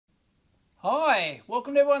Hi,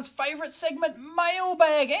 welcome to everyone's favourite segment,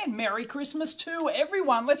 Mailbag, and Merry Christmas to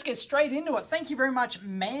everyone. Let's get straight into it. Thank you very much,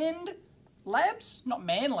 Manned Labs, not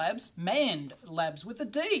Man Labs, Manned Labs with a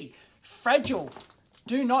D. Fragile,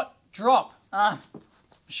 do not drop. I'm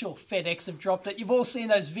sure FedEx have dropped it. You've all seen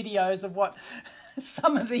those videos of what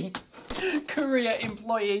some of the courier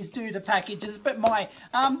employees do to packages, but my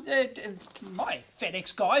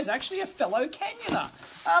FedEx guy is actually a fellow Canyoner.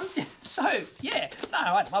 So yeah, no,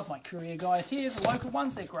 I love my courier guys here, the local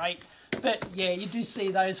ones, they're great. But yeah, you do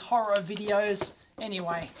see those horror videos.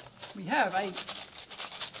 Anyway, we have a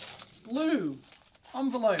blue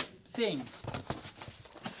envelope thing.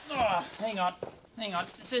 Oh, hang on.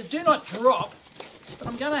 It says do not drop, but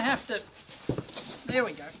I'm gonna have to, there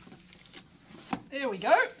we go. There we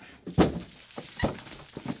go.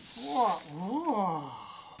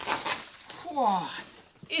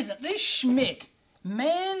 Isn't this schmick?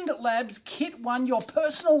 Manned Labs Kit 1, your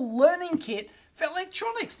personal learning kit for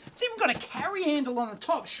electronics. It's even got a carry handle on the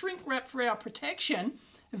top, shrink wrap for our protection,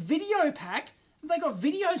 a video pack. They got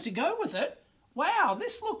videos to go with it. Wow,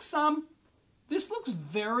 this looks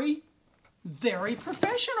very, very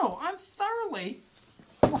professional. I'm thoroughly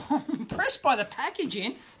impressed by the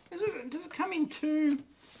packaging. Does it come in two?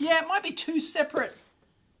 Yeah, it might be two separate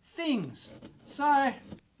things. So,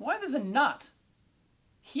 why there's a nut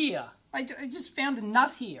here? I just found a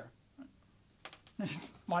nut here.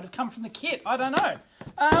 Might have come from the kit. I don't know.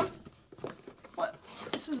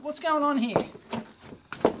 What's going on here?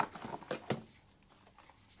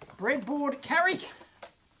 Breadboard carry.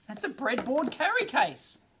 That's a breadboard carry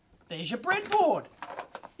case. There's your breadboard.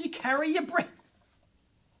 You carry your breadboard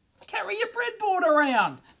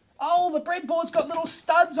around. Oh, the breadboard's got little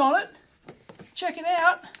studs on it. Check it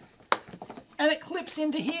out. And it clips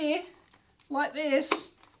into here like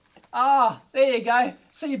this. Ah, there you go.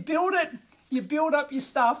 So you build it, you build up your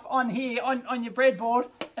stuff on here, on your breadboard,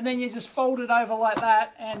 and then you just fold it over like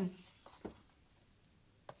that, and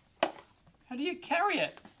how do you carry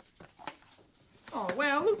it? Oh,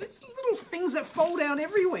 wow, look, there's little things that fold out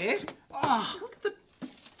everywhere. Oh, look at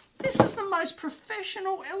this is the most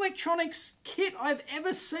professional electronics kit I've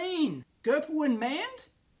ever seen. Gerperwind Manned?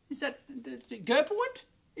 Is that Gerperwind?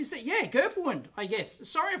 Yeah, Gerperwind, I guess.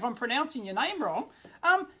 Sorry if I'm pronouncing your name wrong.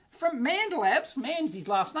 From Manned Labs. Manned's his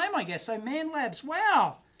last name, I guess. So Manned Labs.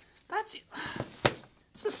 Wow.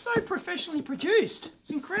 This is so professionally produced. It's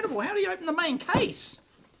incredible. How do you open the main case?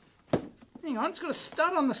 Hang on, it's got a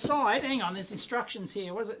stud on the side. Hang on, there's instructions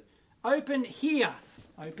here. What is it? Open here.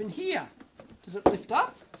 Open here. Does it lift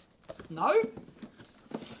up? No.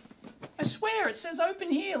 I swear it says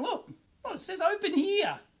open here. Look. Oh, it says open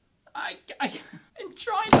here. I'm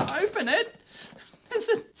trying to open it.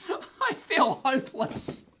 I feel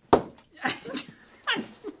hopeless.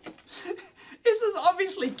 This is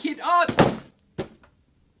obviously kit. Oh.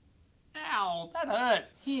 Ow, that hurt.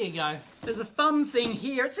 Here you go. There's a thumb thing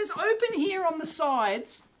here. It says open here on the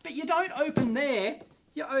sides, but you don't open there.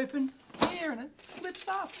 You open here and it flips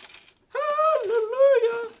up.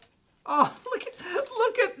 Hallelujah. Oh,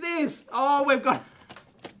 look at this. Oh, we've got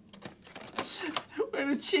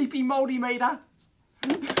a cheapy multimeter.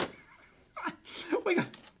 We got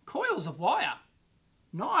coils of wire.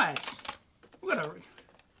 Nice. We got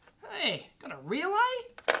got a relay.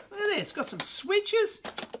 Look at this. Got some switches.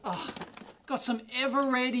 Oh, got some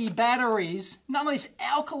ever-ready batteries. None of this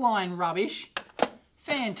alkaline rubbish.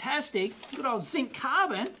 Fantastic. Good old zinc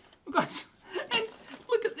carbon. We've got, and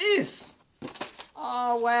look at this.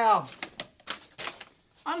 Oh, wow.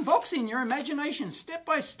 Unboxing your imagination step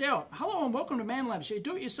by step. Hello and welcome to Man Labs, your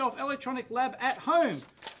do-it-yourself electronic lab at home.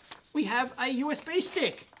 We have a USB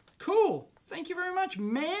stick. Cool. Thank you very much,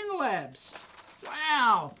 Man Labs.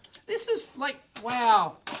 Wow. This is like,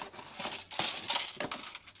 wow.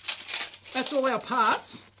 That's all our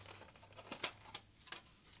parts.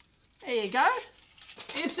 There you go.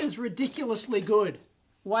 This is ridiculously good.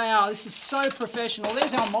 Wow, this is so professional.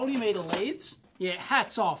 There's our multimeter leads. Yeah,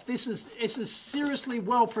 hats off. This is seriously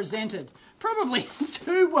well presented. Probably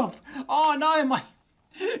too well. Oh no,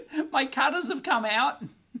 my cutters have come out.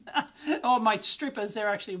 Oh, my strippers, they're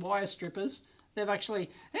actually wire strippers. They've actually,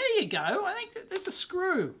 there you go. I think there's a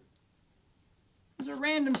screw. There's a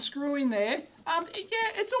random screw in there. Yeah,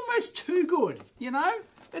 it's almost too good, you know?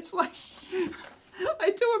 It's like,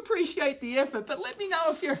 I do appreciate the effort, but let me know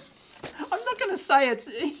if you're, I'm not going to say it's,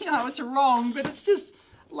 it's wrong, but it's just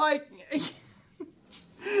like,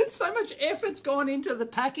 so much effort's gone into the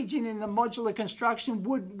packaging and the modular construction.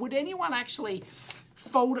 Would anyone actually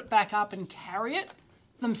fold it back up and carry it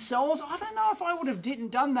themselves? I don't know if I would have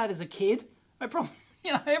done that as a kid. I probably,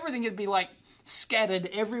 everything would be like scattered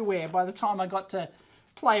everywhere by the time I got to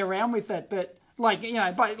play around with it, but like, you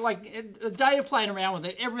know, by like a day of playing around with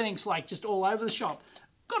it, everything's like just all over the shop.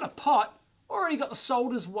 Got a pot, already got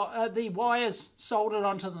the wires soldered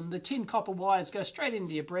onto them. The tin copper wires go straight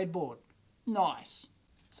into your breadboard. Nice.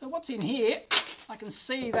 So what's in here? I can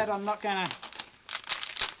see that I'm not gonna.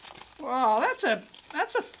 Wow, that's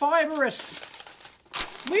a fibrous,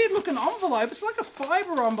 weird looking envelope. It's like a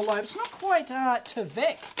fiber envelope. It's not quite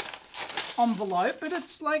Tvec envelope, but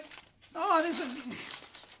it's like, oh, there's a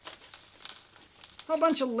whole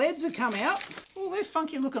bunch of LEDs that come out. Oh, they're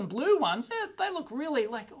funky looking blue ones. They look really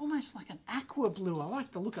like, almost like an aqua blue. I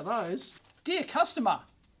like the look of those. Dear customer,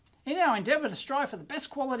 in our endeavour to strive for the best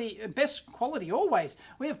quality always,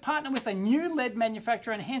 we have partnered with a new LED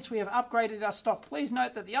manufacturer and hence we have upgraded our stock. Please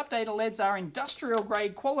note that the updated LEDs are industrial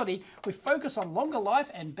grade quality with focus on longer life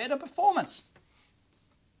and better performance.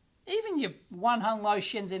 Even your one hung low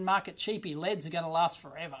Shenzhen market cheapy LEDs are going to last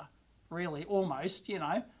forever. Really, almost, you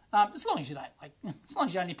know. As long as you don't, like, as long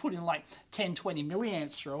as you only put in like 10, 20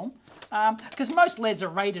 milliamps through them. Because most LEDs are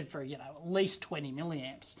rated for, you know, at least 20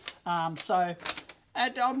 milliamps. So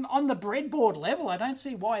on the breadboard level, I don't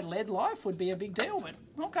see why LED life would be a big deal, but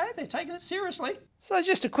okay, they're taking it seriously. So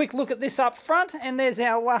just a quick look at this up front, and there's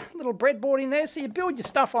our little breadboard in there. So you build your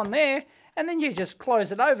stuff on there, and then you just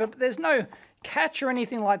close it over, but there's no catch or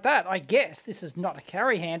anything like that. I guess this is not a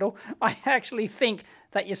carry handle. I actually think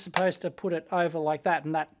that you're supposed to put it over like that,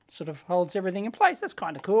 and that sort of holds everything in place. That's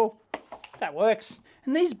kind of cool. That works.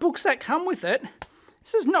 And these books that come with it,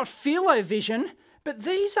 this is not Philo-Vision, but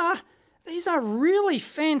these are really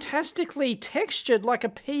fantastically textured, like a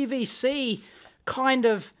PVC kind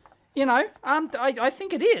of, you know, I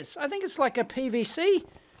think it is. I think it's like a PVC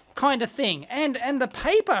kind of thing. And the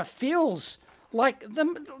paper feels like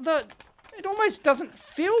it almost doesn't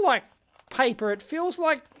feel like paper. It feels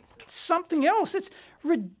like something else. It's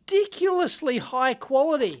ridiculously high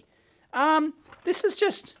quality. This is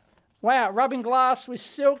just, wow, rubbing glass with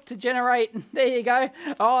silk to generate, there you go.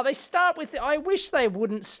 Oh, they start with, I wish they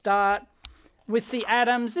wouldn't start with the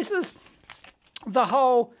atoms. This is the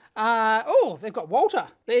whole, oh, they've got Walter.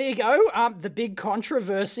 There you go. The big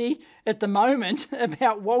controversy at the moment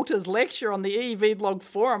about Walter's lecture on the EEVblog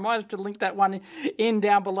forum. I might have to link that one in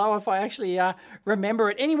down below if I actually remember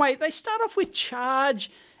it. Anyway, they start off with charge.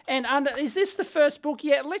 And is this the first book?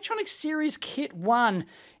 Yeah, Electronic Series Kit 1.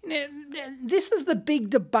 This is the big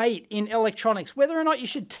debate in electronics, whether or not you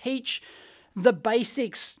should teach the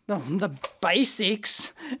basics,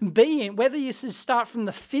 being whether you should start from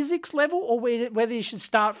the physics level or whether you should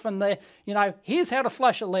start from the, you know, here's how to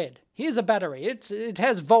flush a LED. Here's a battery. It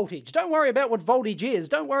has voltage. Don't worry about what voltage is.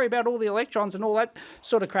 Don't worry about all the electrons and all that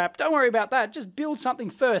sort of crap. Don't worry about that. Just build something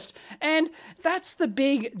first. And that's the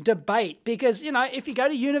big debate because, you know, if you go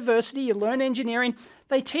to university, you learn engineering,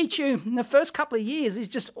 they teach you in the first couple of years is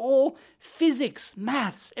just all physics,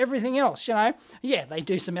 maths, everything else, you know. Yeah, they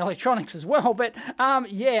do some electronics as well, but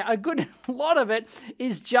yeah, a good lot of it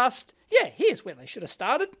is just, yeah, here's where they should have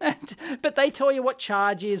started. But they tell you what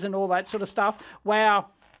charge is and all that sort of stuff. Wow.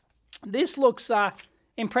 This looks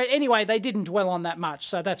impressive. Anyway, they didn't dwell on that much,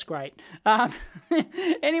 so that's great.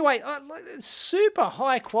 Anyway, super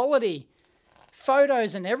high quality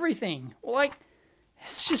photos and everything. Like,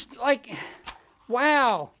 it's just like,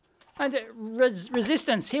 wow. And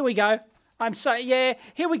resistance, here we go. Yeah,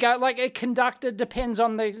 here we go. Like a conductor depends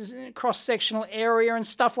on the cross-sectional area and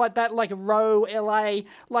stuff like that, like rho, LA.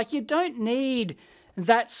 Like, you don't need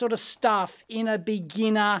that sort of stuff in a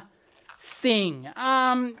beginner thing.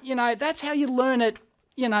 You know, that's how you learn it,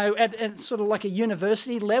 you know, at sort of like a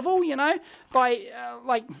university level, you know, by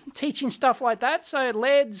like teaching stuff like that. So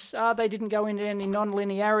LEDs, they didn't go into any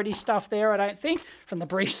non-linearity stuff there, I don't think. From the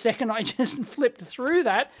brief second I just flipped through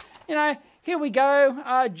that, you know, here we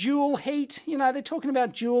go, joule heat, you know, they're talking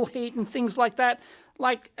about joule heat and things like that.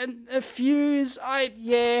 Like a fuse,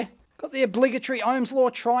 yeah, got the obligatory Ohm's law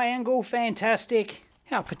triangle, fantastic.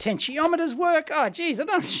 How potentiometers work. Oh, geez, I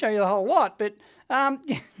don't have to show you the whole lot, but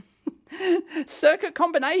circuit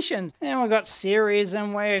combinations. And we've got series,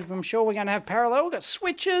 and I'm sure we're going to have parallel. We've got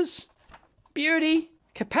switches, beauty,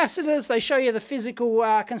 capacitors. They show you the physical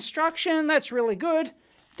construction. That's really good.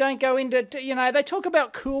 Don't go into, you know, they talk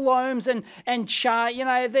about coulombs and charge, you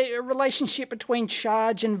know, the relationship between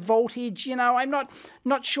charge and voltage. You know, I'm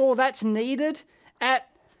not sure that's needed at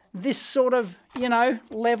this sort of, you know,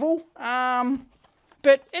 level.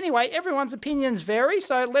 But anyway, everyone's opinions vary,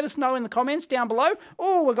 so let us know in the comments down below.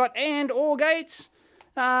 Oh, we've got AND OR gates,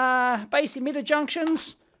 base emitter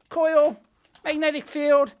junctions, coil, magnetic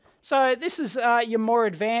field. So this is your more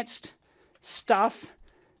advanced stuff.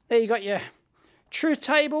 There you got your truth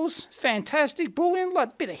tables, fantastic. Boolean, like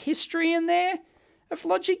a bit of history in there. of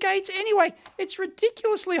logic gates. Anyway, it's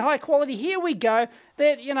ridiculously high quality. Here we go.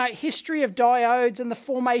 That, you know, history of diodes and the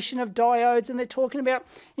formation of diodes, and they're talking about,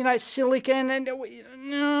 you know, silicon and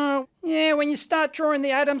yeah, when you start drawing the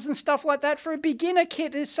atoms and stuff like that for a beginner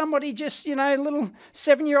kit, is somebody just, you know, a little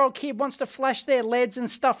 7-year-old kid wants to flash their LEDs and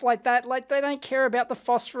stuff like that. Like, they don't care about the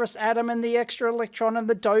phosphorus atom and the extra electron and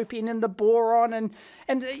the doping and the boron and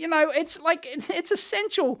you know, it's like, it's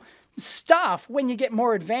essential stuff when you get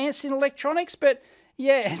more advanced in electronics. But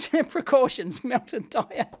yeah, precautions, melted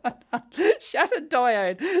diode, shattered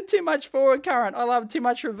diode, too much forward current. I love too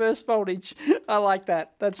much reverse voltage. I like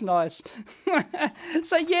that. That's nice.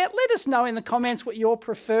 So yeah, let us know in the comments what your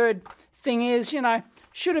preferred thing is. You know,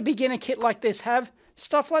 should a beginner kit like this have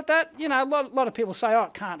stuff like that? You know, a lot of people say, oh,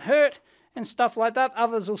 it can't hurt and stuff like that.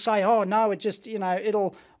 Others will say, oh no, it just, you know,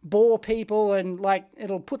 it'll bore people and like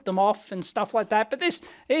it'll put them off and stuff like that. But this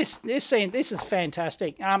is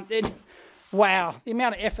fantastic. Wow, the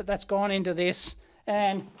amount of effort that's gone into this,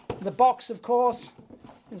 and the box, of course,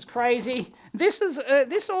 is crazy. This is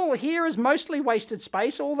this all here is mostly wasted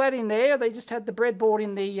space. All that in there, they just had the breadboard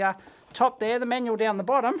in the top there, the manual down the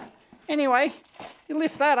bottom. Anyway, you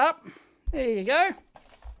lift that up. There you go.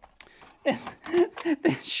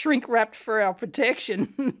 Shrink wrapped for our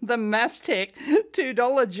protection. The Mastech $2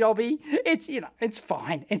 jobby. It's, you know, it's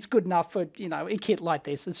fine. It's good enough for, you know, a kit like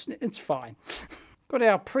this. It's fine. Got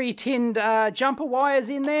our pre-tinned jumper wires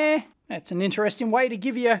in there. That's an interesting way to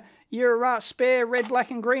give you your spare red,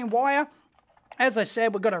 black and green wire. As I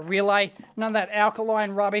said, we've got a relay. None of that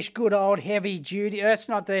alkaline rubbish. Good old heavy duty. That's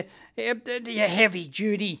not the heavy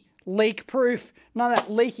duty leak proof. None of that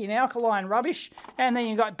leaking alkaline rubbish. And then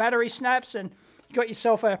you've got battery snaps, and you got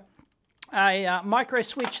yourself a micro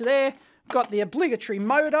switch there. Got the obligatory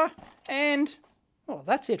motor, and well,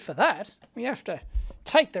 that's it for that. We have to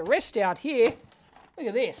take the rest out here. Look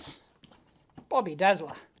at this. Bobby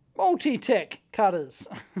Dazzler. Multi-tech cutters.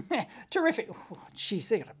 Terrific. Oh, jeez,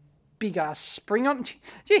 they got a big ass spring on.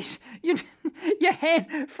 Jeez, your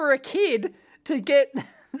hand, for a kid to get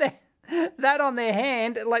that on their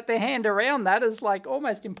hand, like their hand around that, is like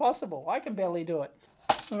almost impossible. I can barely do it.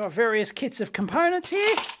 We've got various kits of components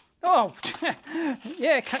here. Oh,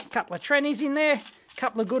 yeah, a couple of trannies in there. A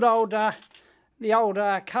couple of good old, the old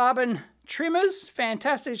carbon trimmers.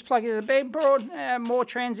 Fantastic. Just plug into the breadboard. More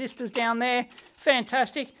transistors down there.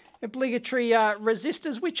 Fantastic. Obligatory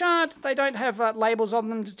resistors, which they don't have labels on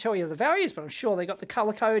them to tell you the values, but I'm sure they got the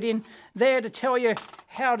color code in there to tell you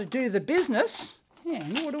how to do the business. Yeah,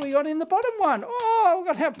 and what do we got in the bottom one? Oh, we've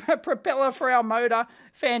got our propeller for our motor.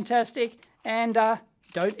 Fantastic. And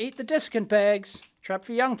don't eat the desiccant bags. Trap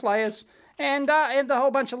for young players. And the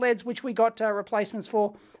whole bunch of LEDs, which we got replacements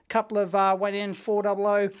for. A couple of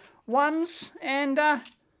 1N4001s. And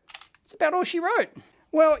it's about all she wrote.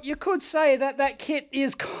 Well, you could say that that kit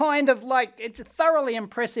is kind of like, it's thoroughly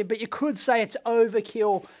impressive, but you could say it's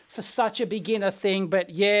overkill for such a beginner thing. But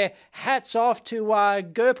yeah, hats off to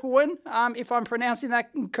Gerpuin, if I'm pronouncing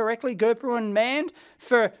that correctly, Gerpuin Mand,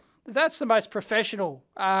 for that's the most professional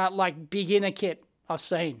like beginner kit I've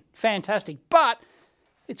seen. Fantastic. But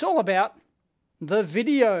it's all about the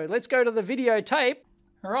video. Let's go to the videotape.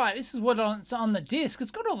 All right, this is what's on the disc.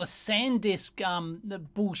 It's got all the SanDisk, the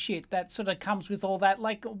bullshit that sort of comes with all that.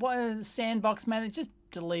 Like, what sandbox, man? Just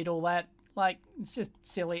delete all that. Like, it's just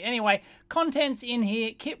silly. Anyway, contents in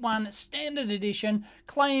here. Kit 1, standard edition.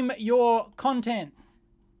 Claim your content.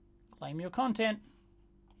 Claim your content.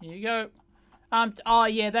 Here you go. Oh,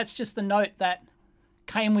 yeah, that's just the note that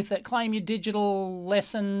came with it. Claim your digital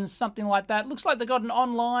lessons, something like that. Looks like they got an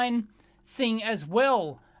online thing as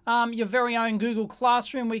well. Your very own Google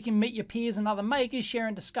Classroom where you can meet your peers and other makers, share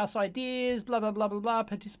and discuss ideas, blah, blah, blah, blah, blah,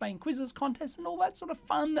 participate in quizzes, contests, and all that sort of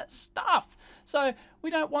fun stuff. So we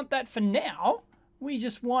don't want that for now. We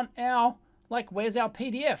just want our, like, where's our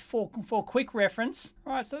PDF for quick reference.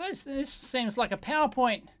 All right, so this seems like a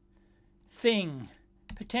PowerPoint thing.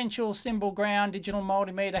 Potential, symbol, ground, digital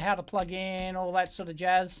multimeter, how to plug in, all that sort of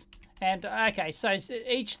jazz. And, okay, so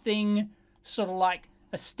each thing sort of like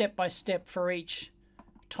a step-by-step for each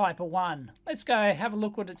type of one. Let's go have a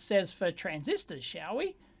look what it says for transistors, shall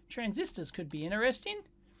we? Transistors could be interesting.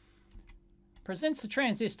 Presents the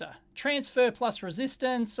transistor. Transfer plus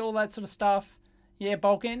resistance, all that sort of stuff. Yeah,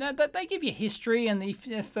 bulk in. They give you history and the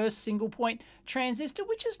first single point transistor,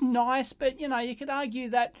 which is nice, but, you know, you could argue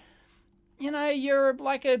that, you know, you're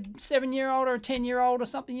like a 7-year-old or a 10-year-old or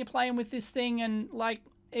something, you're playing with this thing and, like,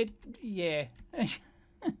 it, yeah.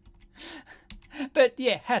 But,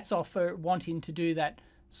 yeah, hats off for wanting to do that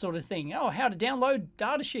sort of thing. Oh, how to download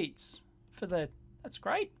data sheets for the, that's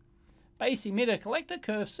great. Base emitter collector,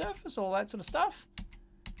 curved surface, all that sort of stuff.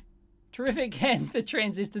 Terrific. And the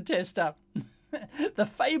transistor tester. The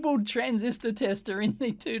fabled transistor tester in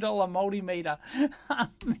the $2 multimeter.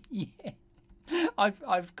 Yeah.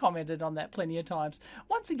 I've commented on that plenty of times.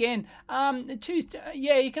 Once again,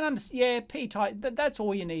 yeah, you can understand. Yeah, P-type. That's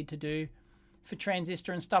all you need to do for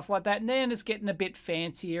transistor and stuff like that. And then it's getting a bit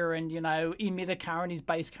fancier, and you know, emitter current is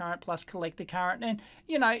base current plus collector current, and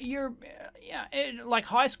you know, you're like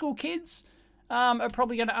high school kids are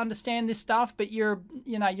probably going to understand this stuff, but your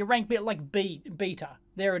rank bit like beta.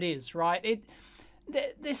 There it is, right?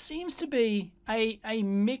 There seems to be a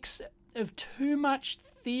mix of too much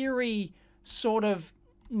theory sort of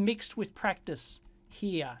mixed with practice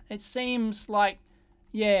here. It seems like,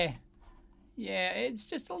 yeah, it's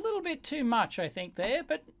just a little bit too much, I think, there,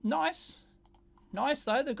 but nice. Nice,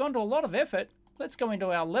 though. They've gone to a lot of effort. Let's go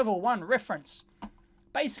into our level 1 reference.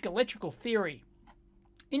 Basic electrical theory.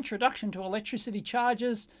 Introduction to electricity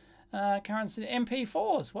charges, currents and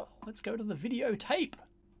MP4s. Well, let's go to the videotape.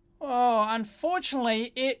 Oh,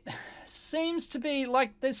 unfortunately, it seems to be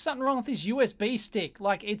like there's something wrong with this USB stick.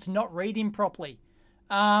 Like, it's not reading properly.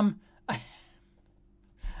 I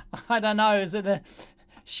don't know. Is it a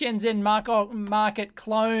Shenzhen market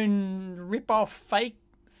clone rip-off fake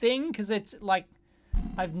thing? Because it's like,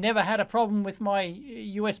 I've never had a problem with my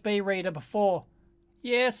USB reader before.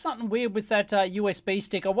 Yeah, something weird with that USB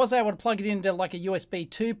stick. I was able to plug it into like a USB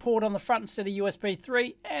 2 port on the front instead of USB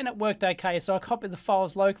 3, and it worked okay, so I copied the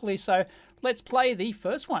files locally. So let's play the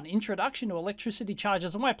first one, Introduction to Electricity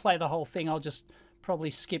Charges. I won't play the whole thing, I'll just probably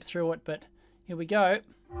skip through it, but here we go.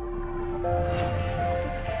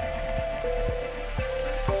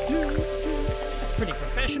 That's a pretty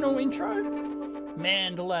professional intro.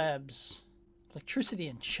 Mandalabs. Electricity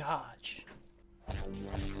and charge.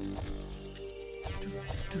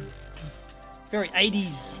 Very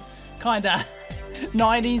 80s, kind of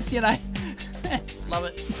 90s, you know. Love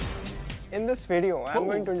it. In this video, I'm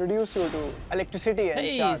going to introduce you to electricity and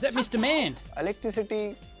charge. Hey, is that Mr. Man?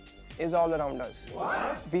 Electricity is all around us.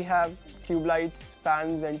 What? We have tube lights,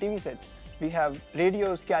 fans and TV sets. We have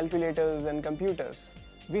radios, calculators and computers.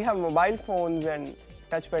 We have mobile phones and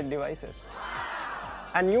touchpad devices.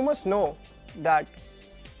 And you must know that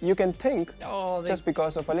you can think just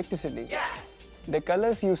because of electricity. Yes! The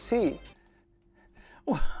colors you see.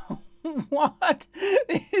 What?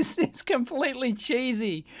 This is completely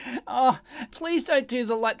cheesy. Oh, please don't do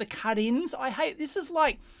the cut-ins. I hate this. Is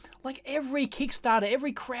like every Kickstarter,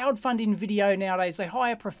 every crowdfunding video nowadays, they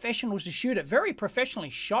hire professionals to shoot it. Very professionally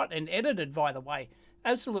shot and edited, by the way.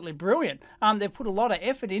 Absolutely brilliant. They've put a lot of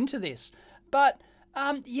effort into this. But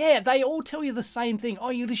yeah, they all tell you the same thing. Oh,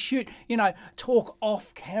 you just shoot, you know, talk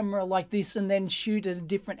off camera like this and then shoot at a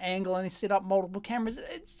different angle and they set up multiple cameras.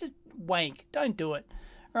 It's just wank. Don't do it.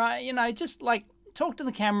 Right? You know, just like talk to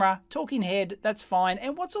the camera, talking head, that's fine.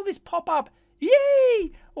 And what's all this pop-up?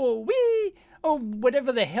 Yay! Or wee! Or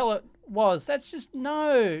whatever the hell it was. That's just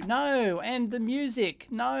no. And the music,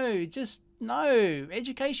 no. Just no.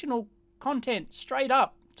 Educational content, straight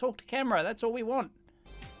up. Talk to camera, that's all we want.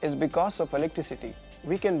 Is because of electricity.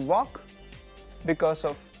 We can walk because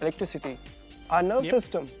of electricity. Our nerve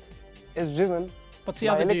system is driven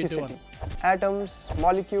by electricity. Atoms,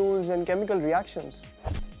 molecules and chemical reactions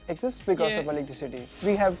exist because of electricity.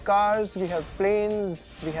 We have cars, we have planes,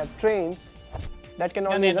 we have trains that can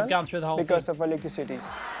only run because of electricity.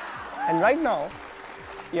 And right now,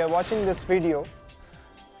 you are watching this video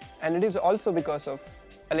and it is also because of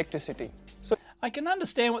electricity. So I can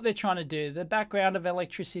understand what they're trying to do, the background of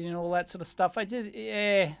electricity and all that sort of stuff.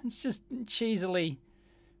 Yeah, it's just cheesily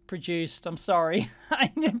produced. I'm sorry.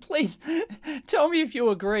 Please tell me if you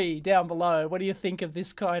agree down below. What do you think of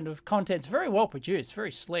this kind of content? It's very well produced,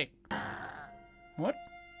 very slick. What?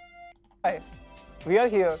 Hi, we are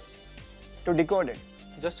here to decode it.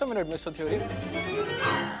 Just a minute, Mr. Theory.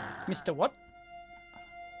 Mr. what?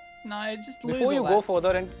 No, just lose Before you go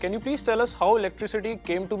further, and can you please tell us how electricity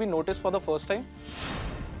came to be noticed for the first time?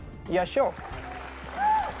 Yeah, sure.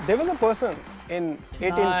 There was a person in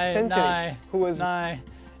 18th century who was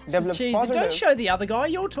developed positive. Don't show the other guy,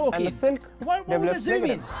 you're talking. And the silk what was the zoom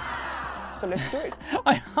in? So let's do it.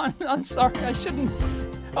 I'm sorry, I shouldn't.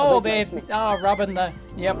 Oh, there. Oh, rubbing the.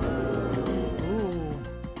 Yep. Ooh.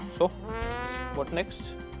 So, what next?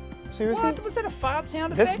 So you see, was that a fart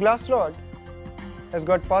sound effect? This glass rod has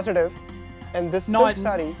got positive and this silk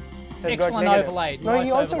sari has got negative. Overlaid. Now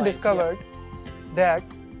he also discovered that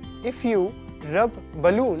if you rub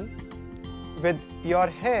balloon with your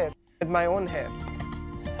hair, with my own hair.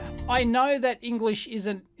 I know that English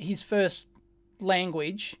isn't his first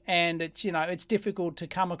language and it's, you know, it's difficult to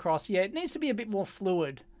come across. Yeah, it needs to be a bit more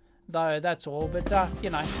fluid though, that's all. But,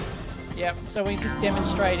 you know, Yep, so we're just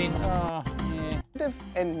demonstrating. Oh, yeah. Positive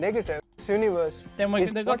and negative this universe. Then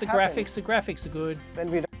they've got the graphics. The graphics are good.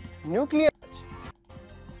 When we nuclear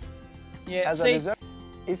yeah, as a result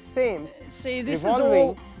is same. See, this revolving. is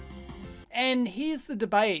all. And here's the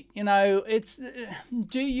debate. You know, it's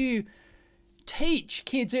do you teach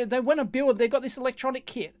kids? They want to build. They've got this electronic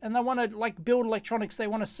kit, and they want to like build electronics. They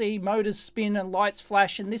want to see motors spin and lights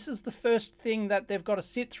flash, and this is the first thing that they've got to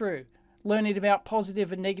sit through. Learning about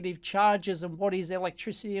positive and negative charges and what is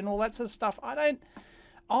electricity and all that sort of stuff.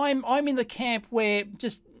 I'm in the camp where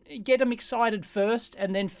just get them excited first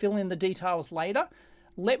and then fill in the details later.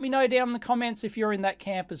 Let me know down in the comments if you're in that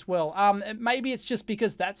camp as well. Maybe it's just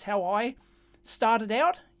because that's how I started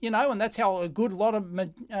out, you know, and that's how a good lot of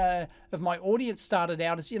my audience started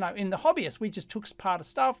out, as, you know, in the hobbyist. We just took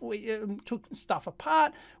stuff, we took stuff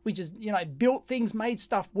apart, we just, you know, built things, made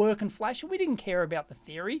stuff work and flash, and we didn't care about the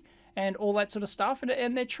theory and all that sort of stuff.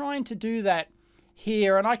 And they're trying to do that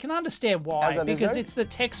here, and I can understand why, because it's the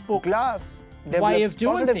textbook way of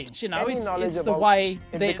doing things, you know, it's the way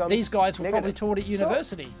these guys were probably taught at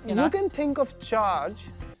university. So you know? You can think of charge,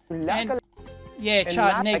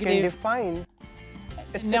 charge negative. Define.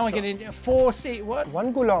 Now we're getting 4C, what?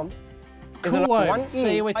 1 coulomb is 1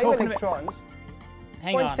 See, we're talking electrons.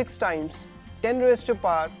 Hang on. 0.6 times 10 raised to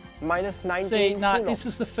power minus 19 See, no, coulomb. this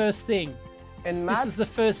is the first thing. In maths, this is the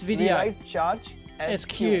first video. We write charge as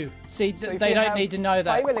Q. See, so they don't need to know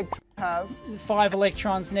that. 5 electrons have 5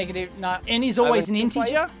 electrons negative. No, N is always an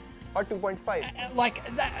integer. Or 2.5. Like,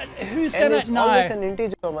 who's N gonna is know? always an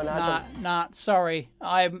integer of an atom. Nah, sorry.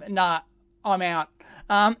 I'm out.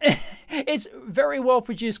 It's very well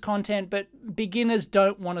produced content, but beginners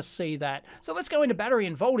don't want to see that. So let's go into battery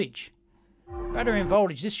and voltage. Battery and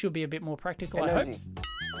voltage. This should be a bit more practical, Energy. I hope.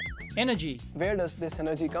 Energy. Where does this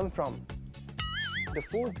energy come from? The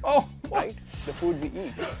food, right? The food we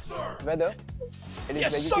eat. Whether it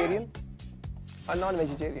is vegetarian or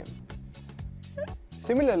non-vegetarian.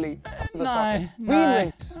 Similarly, the sockets. We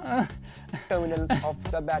invent terminal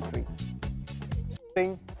of the battery.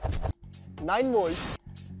 Swing 9 volts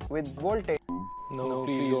with voltage. No,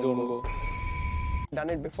 please don't go. Done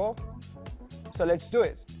it before, so let's do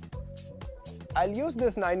it. I'll use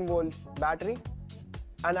this 9 volt battery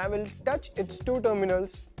and I will touch its 2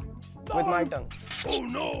 terminals with my tongue. Oh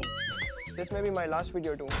no! This may be my last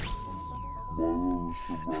video too.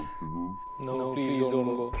 No, please don't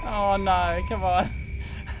go. Oh no, come on.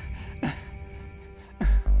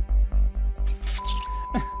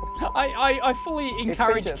 I fully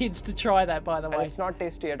encourage kids to try that, by the way. And it's not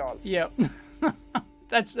tasty at all. Yep.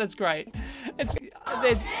 that's great.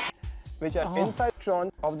 Which are inside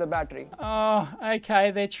electrons of the battery. Oh,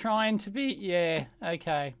 okay. They're trying to be, yeah,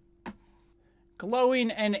 okay.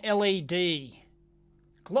 Glowing an LED.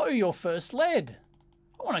 Glow your first LED.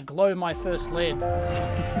 I want to glow my first LED.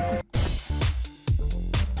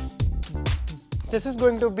 This is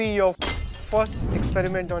going to be your first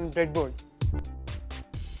experiment on breadboard.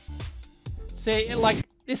 See, like,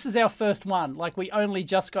 this is our first one. Like, we only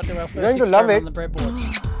just got to our first experiment on the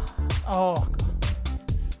breadboard. Oh, God.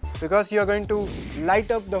 Because you're going to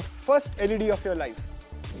light up the first LED of your life.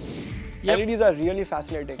 Yep. LEDs are really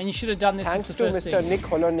fascinating. And you should have done this Thanks as the first to Mr. Nick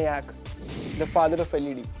Holoniak, the father of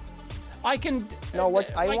LED. I can... Now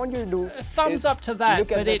what I want you to do thumbs up to that,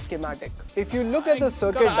 look at the schematic. If you look at the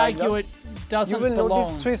circuit diagram, you will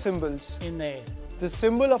notice 3 symbols in there. The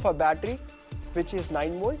symbol of a battery, which is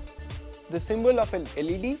 9 volt. The symbol of an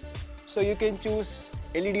LED, so you can choose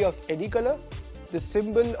LED of any color. The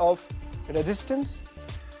symbol of resistance,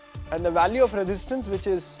 and the value of resistance which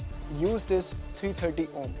is used is 330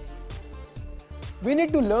 ohm. We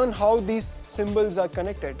need to learn how these symbols are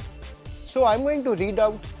connected. So I'm going to read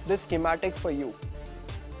out the schematic for you.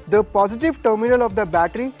 The positive terminal of the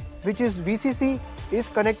battery, which is VCC, is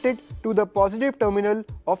connected to the positive terminal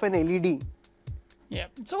of an LED. Yeah,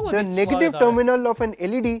 it's all a the bit negative slow, terminal of an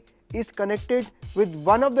LED is connected with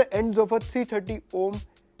one of the ends of a 330 ohm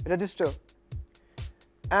resistor.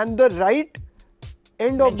 And the right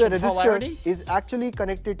end of the resistor polarity? is actually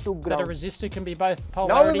connected to ground. That a resistor can be both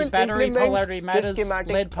polarity, battery polarity matters,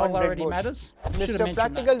 LED polarity matters. Mr.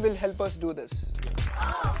 Practical will help us do this.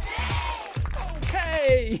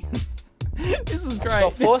 Okay! This is great. So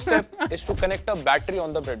first step is to connect a battery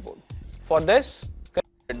on the breadboard. For this,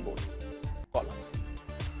 connect breadboard column.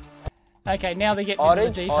 Okay, now they're getting into the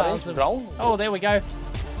details of... brown. Oh, there we go.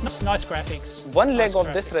 Nice graphics. One leg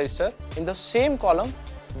of this resistor in the same column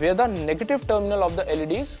where the negative terminal of the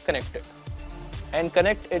LED is connected, and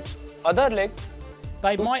connect its other leg.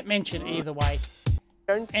 They might mention either way.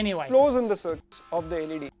 And anyway, flows in the circuits of the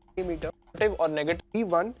LED emitter or negative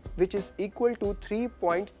V1, which is equal to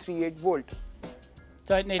 3.38 volt.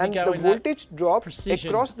 Don't need And to go the in voltage drop precision.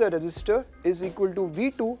 across the resistor is equal to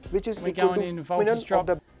V2, which is equal going to in phenomenon voltage drop.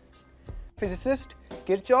 of the physicist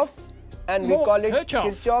Kirchhoff, and More we call it Kirchhoff.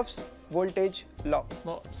 Kirchhoff's voltage law.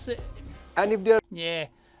 Well, And if there are yeah.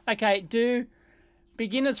 Okay, do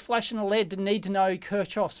beginners flashing a lead need to know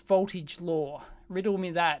Kirchhoff's voltage law? Riddle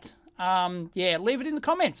me that. Yeah, leave it in the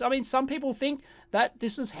comments. I mean, some people think that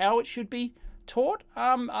this is how it should be taught.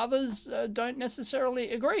 Others don't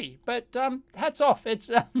necessarily agree. But hats off. It's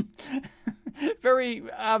very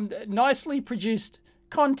nicely produced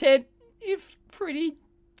content, if pretty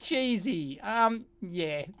cheesy.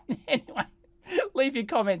 Yeah. Anyway, leave your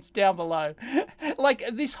comments down below. Like,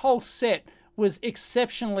 this whole set was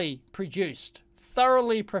exceptionally produced,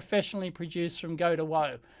 thoroughly professionally produced from Go to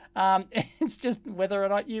Woe. It's just whether or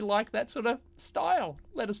not you like that sort of style.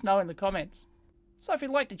 Let us know in the comments. So if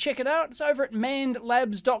you'd like to check it out, it's over at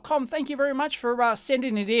mannedlabs.com. Thank you very much for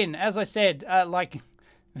sending it in. As I said, like,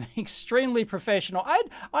 extremely professional.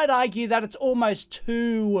 I'd argue that it's almost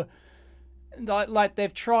too, like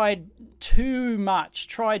they've tried too much,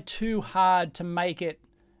 tried too hard to make it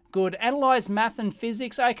good. Analyze math and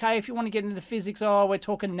physics. Okay, if you want to get into physics, oh, we're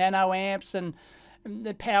talking nanoamps and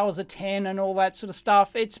the powers of 10 and all that sort of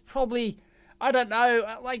stuff. It's probably, I don't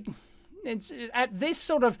know, like, it's at this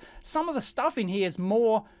sort of, some of the stuff in here is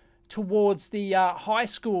more towards the high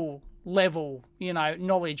school level, you know,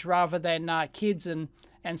 knowledge rather than kids and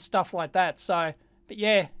stuff like that. So, but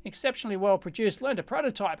yeah, exceptionally well produced. Learned to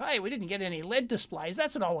prototype. Hey, we didn't get any LED displays.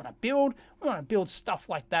 That's what I want to build. We want to build stuff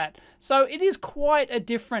like that. So it is quite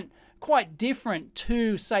different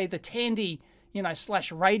to, say, the Tandy, you know,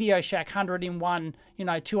 / Radio Shack 100-in-1, you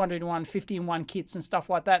know, 200-in-1, 50-in-1 kits and stuff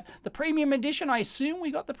like that. The premium edition, I assume we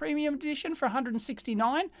got the premium edition for 169,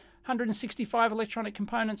 165 electronic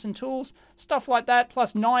components and tools, stuff like that,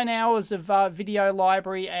 plus 9 hours of video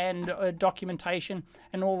library and documentation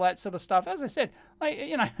and all that sort of stuff. As I said, like,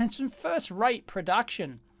 you know, it's some first-rate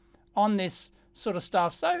production on this sort of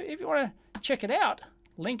stuff. So if you want to check it out,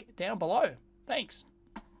 link down below. Thanks.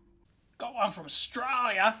 Got one from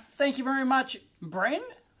Australia. Thank you very much, Bren.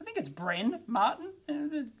 I think it's Bren Martin.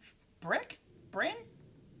 Breck? Bren?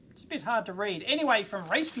 It's a bit hard to read. Anyway, from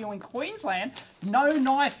Raceview in Queensland, no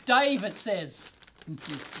knife Dave, it says.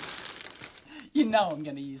 You know I'm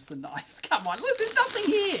going to use the knife. Come on, look, there's nothing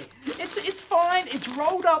here. It's fine. It's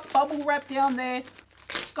rolled up, bubble wrap down there.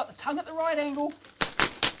 It's got the tongue at the right angle.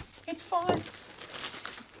 It's fine.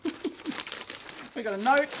 We got a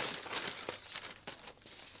note.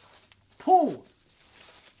 Pull.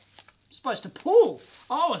 Supposed to pull.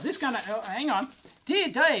 Oh, is this going to... Oh, hang on. Dear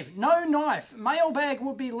Dave, no knife. Mailbag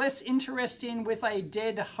would be less interesting with a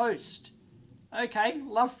dead host. Okay,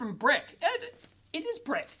 love from Breck. It is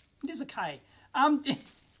Breck. It is a K.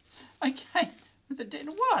 Okay, with a dead...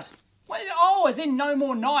 What? Wait, oh, as in no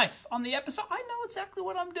more knife on the episode? I know exactly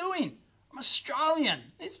what I'm doing. I'm Australian.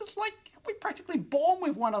 This is like... We're practically born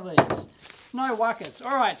with one of these. No wuckers.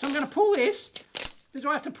 All right, so I'm going to pull this. Do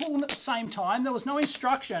I have to pull them at the same time? There was no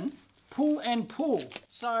instruction. Pull and pull.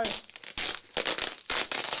 So,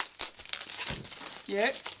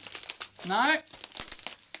 yeah. No.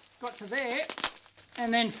 Got to there.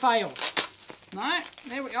 And then failed. No.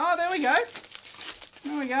 There we go. Oh, there we go.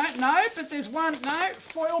 There we go. No, but there's one. No.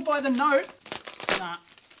 Foiled by the note. Nah.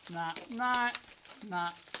 Nah. Nah. Nah.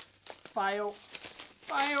 Fail.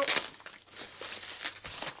 Fail. It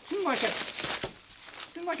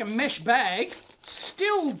seemed like a mesh bag.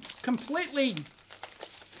 Still completely...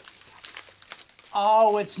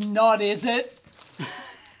 Oh, it's not, is it?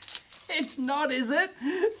 It's not, is it?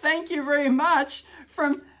 Thank you very much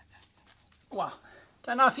from... Well,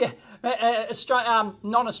 don't know if you're...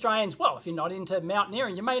 non-Australians, well, if you're not into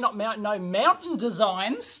mountaineering, you may not know Mountain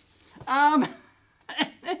Designs.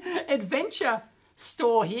 Adventure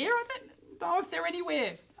store here. I don't know if they're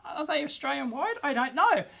anywhere. Are they Australian-wide? I don't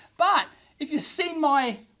know. But if you've seen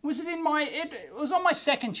my... Was it in my... It was on my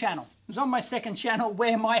second channel. It was on my second channel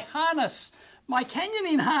where my harness, my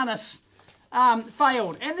canyoning harness,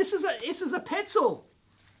 failed. And this is a Petzl.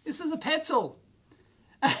 This is a Petzl.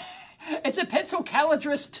 It's a Petzl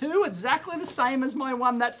Calidris 2, exactly the same as my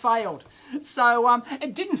one that failed. So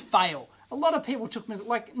it didn't fail. A lot of people took me,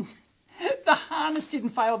 like, the harness didn't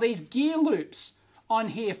fail. These gear loops on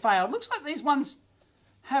here failed. Looks like these ones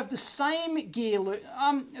have the same gear loop.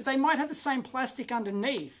 They might have the same plastic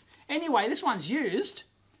underneath. Anyway, this one's used.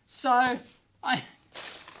 So,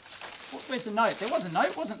 where's the note? There was a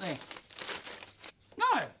note, wasn't there?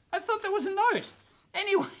 No, I thought there was a note.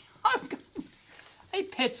 Anyway, I've got a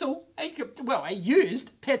Petzl, a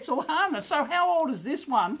used Petzl harness. So how old is this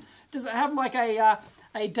one Does it have like a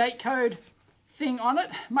date code thing on it?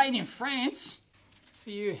 Made in France. For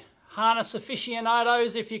you harness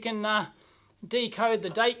aficionados, if you can decode the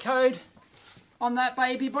date code on that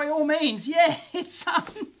baby, by all means. Yeah, it's a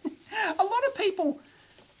lot of people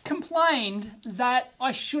complained that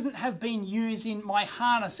I shouldn't have been using my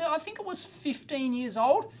harness. So I think it was 15 years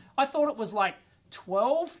old. I thought it was like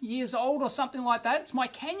 12 years old or something like that. It's my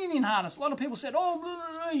canyoning harness. A lot of people said,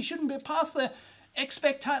 oh, you shouldn't be past the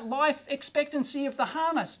life expectancy of the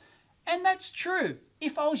harness. And that's true.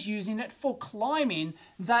 If I was using it for climbing,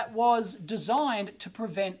 that was designed to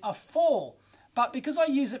prevent a fall. But because I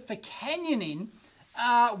use it for canyoning,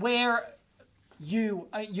 where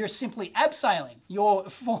you're simply abseiling, you're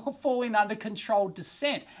falling under controlled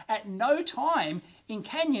descent. At no time in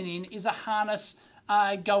canyoning is a harness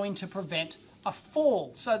going to prevent a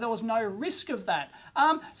fall, so there was no risk of that.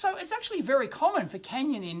 So it's actually very common for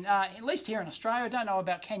canyoning, at least here in Australia. I don't know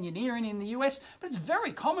about canyoneering in the US, but it's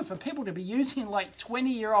very common for people to be using like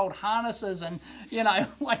 20-year-old harnesses and, you know,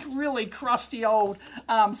 like really crusty old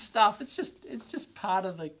stuff. It's just part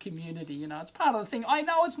of the community, you know. It's part of the thing. I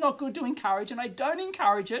know it's not good to encourage, and I don't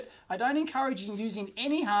encourage it. I don't encourage using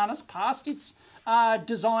any harness past its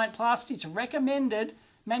design, past its recommended,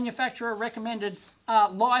 manufacturer recommended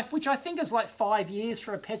life, which I think is like 5 years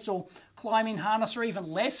for a Petzl climbing harness, or even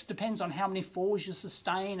less, depends on how many falls you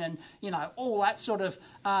sustain and, you know, all that sort of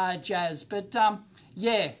jazz. But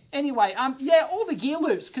yeah, anyway, yeah, all the gear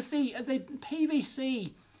loops, because the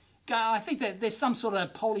PVC, I think that there's some sort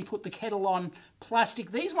of poly put the kettle on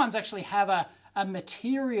plastic. These ones actually have a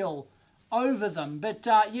material over them. But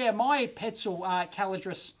yeah, my Petzl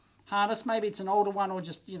Calidris harness, maybe it's an older one or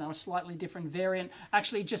just, you know, a slightly different variant,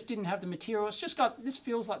 actually just didn't have the material. It's just got, this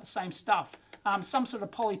feels like the same stuff. Some sort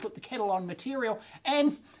of poly put the kettle on material.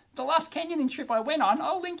 And the last canyoning trip I went on,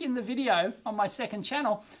 I'll link in the video on my second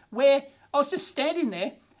channel, where I was just standing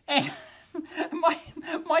there and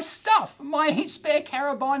my stuff, my spare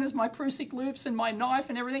carabiners, my Prusik loops and my knife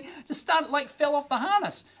and everything just started, like, fell off the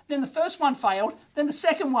harness. Then the first one failed, then the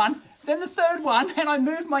second one, then the third one, and I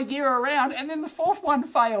moved my gear around, and then the fourth one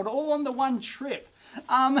failed, all on the one trip.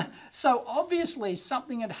 So obviously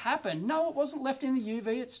something had happened. No, it wasn't left in the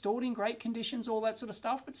UV, it's stored in great conditions, all that sort of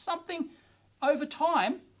stuff, but something over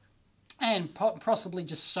time, and possibly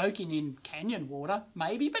just soaking in canyon water,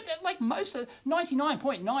 maybe, but like most of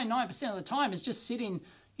 99.99% of the time is just sitting,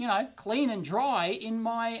 you know, clean and dry in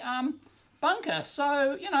my bunker.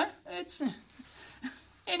 So, you know, it's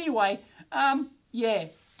anyway, yeah,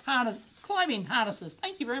 climbing harnesses.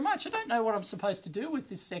 Thank you very much. I don't know what I'm supposed to do with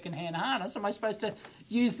this second-hand harness. Am I supposed to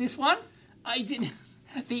use this one? I didn't.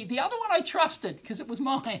 The other one I trusted because it was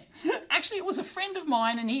mine. Actually, it was a friend of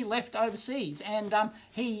mine, and he left overseas, and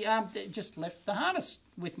he just left the harness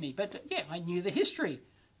with me. But yeah, I knew the history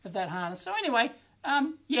of that harness. So anyway,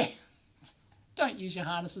 yeah, don't use your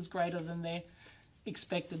harnesses greater than their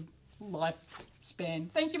expected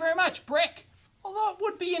lifespan. Thank you very much, Breck. Although it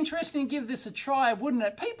would be interesting to give this a try, wouldn't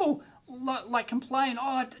it? People like complain,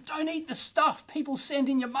 oh, don't eat the stuff people send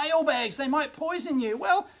in your mailbags. They might poison you.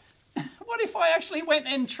 Well, what if I actually went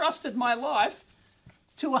and trusted my life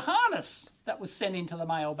to a harness that was sent into the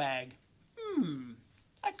mailbag?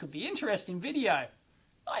 That could be interesting video.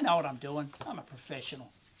 I know what I'm doing. I'm a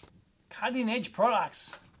professional. Cutting edge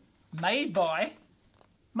products made by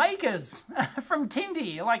makers from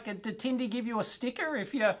Tindy. Like, did Tindy give you a sticker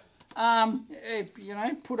if you, you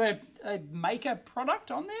know, put a maker product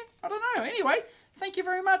on there? I don't know. Anyway, thank you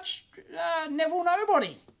very much, Neville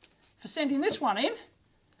Nobody, for sending this one in.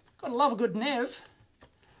 Gotta love a good Nev.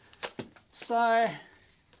 So,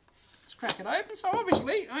 let's crack it open. So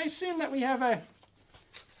obviously, I assume that we have a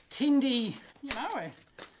Tindy, you know,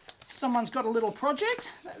 someone's got a little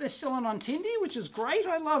project that they're selling on Tindy, which is great.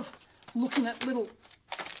 I love looking at little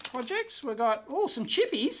projects. We've got, oh, some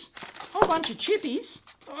chippies, a whole bunch of chippies.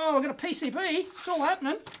 Oh, we've got a PCB, it's all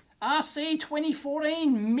happening. RC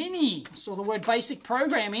 2014 Mini. Saw the word basic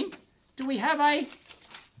programming. Do we have a,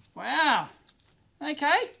 wow,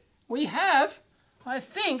 okay. We have, I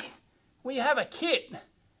think, we have a kit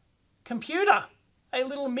computer, a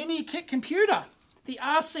little mini kit computer, the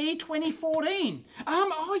RC 2014.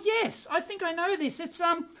 Oh yes, I think I know this. It's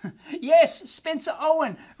yes, Spencer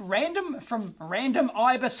Owen, from random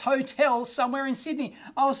Ibis Hotel somewhere in Sydney.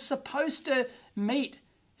 I was supposed to meet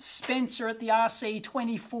Spencer at the RC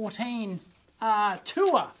 2014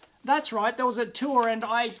 tour. That's right, there was a tour, and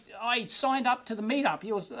I signed up to the meetup.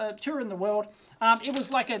 He was touring the world. It was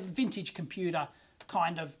like a vintage computer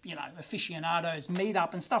kind of, you know, aficionados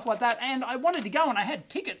meetup and stuff like that. And I wanted to go, and I had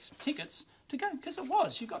tickets to go, because it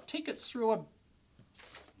was. You got tickets through a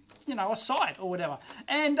you know, a site or whatever.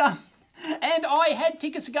 And I had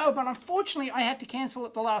tickets to go, but unfortunately I had to cancel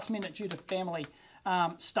at the last minute due to family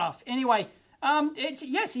stuff. Anyway,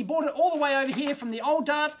 yes, he bought it all the way over here from the old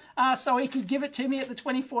Dart so he could give it to me at the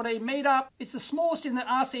 2014 meetup. It's the smallest in the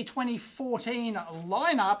RC 2014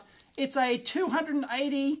 lineup. It's a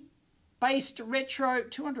 280 based retro,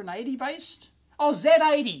 280 based? Oh,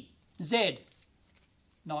 Z80. Z,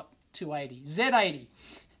 not 280. Z80.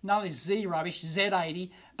 None of this Z rubbish. Z80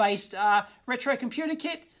 based retro computer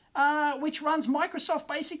kit, which runs Microsoft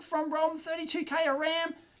Basic from ROM, 32K of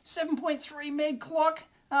RAM, 7.3 meg clock.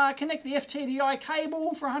 Connect the FTDI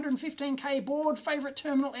cable for 115K board. Favorite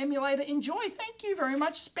terminal emulator. Enjoy. Thank you very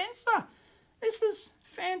much, Spencer. This is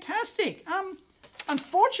fantastic.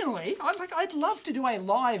 Unfortunately, I'd love to do a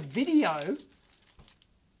live video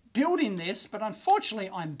building this, but unfortunately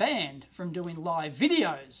I'm banned from doing live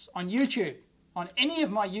videos on YouTube, on any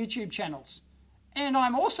of my YouTube channels. And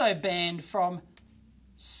I'm also banned from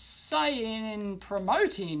saying,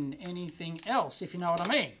 promoting anything else, if you know what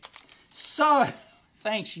I mean. So,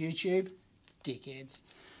 thanks YouTube, dickheads.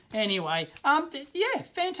 Anyway, yeah,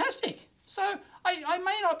 fantastic. So, I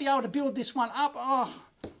may not be able to build this one up. Oh,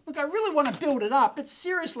 look, I really want to build it up, but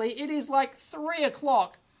seriously, it is like 3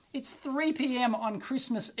 o'clock. It's 3 p.m. on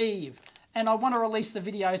Christmas Eve, and I want to release the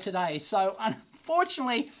video today. So,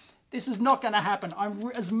 unfortunately, this is not going to happen.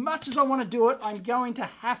 As much as I want to do it, I'm going to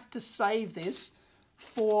have to save this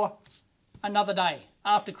for another day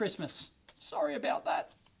after Christmas. Sorry about that.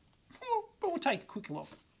 But we'll take a quick look.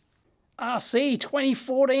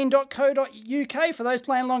 rc2014.co.uk for those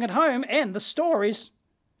playing along at home, and the store is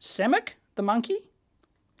Semic, the monkey.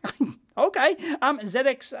 Okay,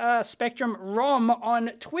 ZX Spectrum ROM on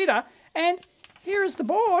Twitter, and here is the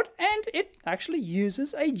board, and it actually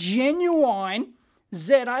uses a genuine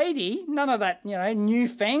Z80, none of that, you know,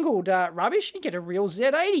 newfangled rubbish. You get a real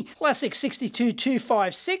Z80. Classic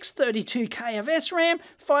 62256, 32K of SRAM,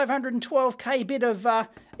 512K bit of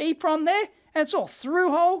EEPROM there, and it's all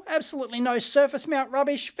through hole, absolutely no surface mount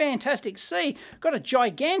rubbish, fantastic C. Got a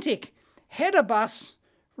gigantic header bus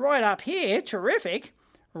right up here, terrific.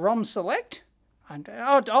 ROM select, and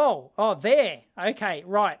oh, there, okay,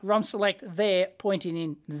 right, ROM select there, pointing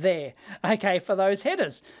in there, okay, for those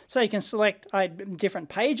headers. So you can select different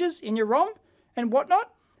pages in your ROM and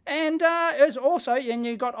whatnot, and there's also, and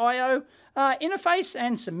you've got I/O interface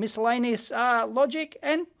and some miscellaneous logic,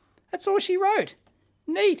 and that's all she wrote.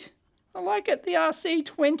 Neat. I like it, the RC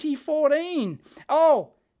 2014.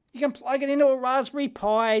 Oh, you can plug it into a Raspberry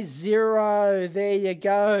Pi Zero. There you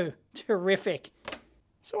go. Terrific.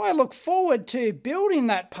 So I look forward to building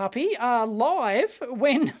that puppy live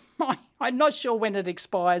when I'm not sure when it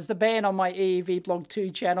expires. The ban on my EEVblog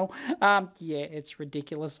 2 channel. Yeah, it's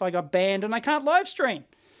ridiculous. I got banned and I can't live stream.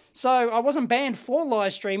 So I wasn't banned for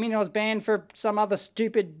live streaming. I was banned for some other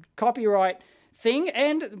stupid copyright thing.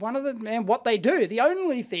 And what they do, the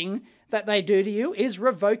only thing that they do to you is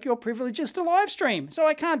revoke your privileges to live stream. So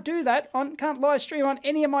I can't do that. Can't live stream on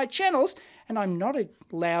any of my channels, and I'm not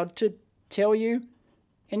allowed to tell you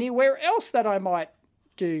anywhere else that I might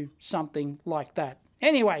do something like that.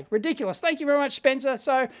 Anyway, ridiculous. Thank you very much, Spencer.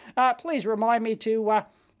 So please remind me to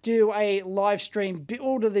do a live stream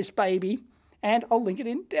build of this baby, and I'll link it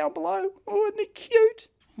in down below. Oh, isn't it cute?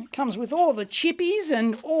 It comes with all the chippies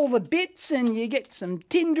and all the bits, and you get some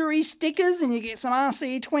Tindery stickers, and you get some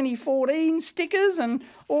RC 2014 stickers and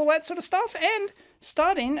all that sort of stuff. And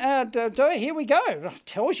starting, here we go. It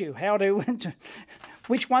tells you how to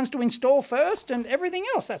which ones to install first and everything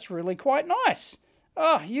else. That's really quite nice.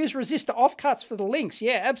 Oh, use resistor offcuts for the links.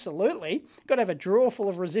 Yeah, absolutely. Got to have a drawer full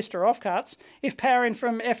of resistor offcuts. If powering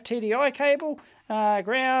from FTDI cable,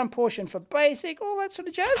 ground, portion for basic, all that sort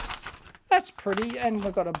of jazz. That's pretty. And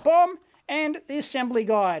we've got a bomb and the assembly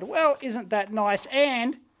guide. Well, isn't that nice?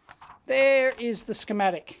 And there is the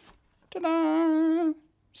schematic. Ta-da!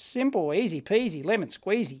 Simple, easy peasy, lemon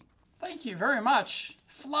squeezy. Thank you very much,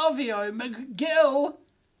 Flavio Miguel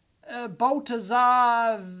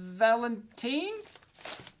Baltazar Valentin.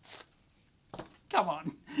 Come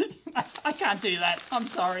on. I can't do that. I'm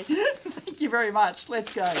sorry. Thank you very much.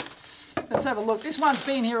 Let's go. Let's have a look. This one's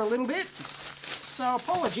been here a little bit, so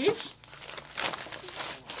apologies.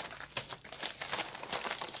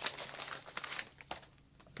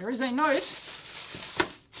 There is a note.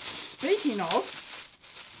 Speaking of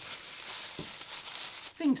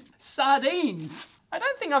things, sardines. I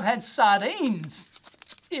don't think I've had sardines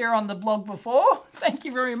here on the blog before. Thank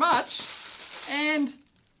you very much. And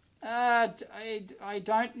I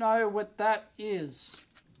don't know what that is.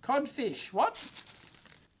 Codfish, what?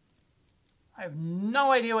 I have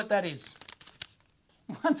no idea what that is.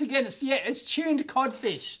 Once again, it's tuned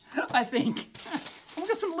codfish, I think. We've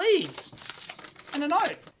got some leads and a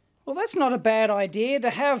note. Well, that's not a bad idea to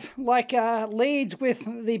have like leads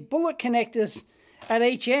with the bullet connectors at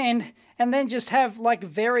each end, and then just have like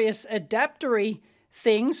various adaptery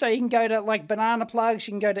things. So you can go to like banana plugs,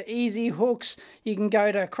 you can go to easy hooks, you can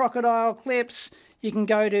go to crocodile clips, you can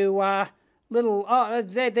go to little, oh,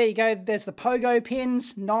 there you go, there's the pogo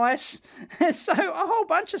pins, nice. So a whole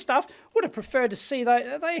bunch of stuff. Would have preferred to see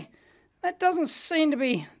that doesn't seem to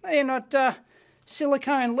be, they're not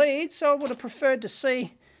silicone leads, so I would have preferred to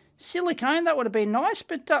see silicone. That would have been nice,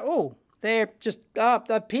 but oh, they're just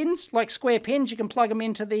pins, like square pins. You can plug them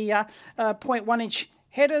into the 0.1 inch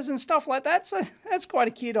headers and stuff like that, so that's quite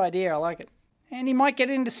a cute idea. I like it. And you might get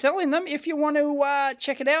into selling them if you want to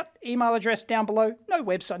check it out. Email address down below. No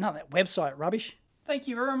website, none of that website rubbish. Thank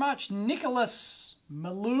you very much, Nicholas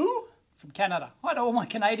Malou from Canada. Hi to all my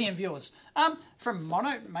Canadian viewers. From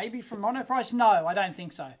maybe from Monoprice? No, I don't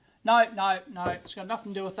think so. No, it's got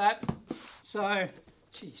nothing to do with that. So,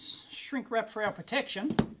 geez, shrink wrap for our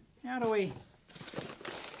protection. How do we,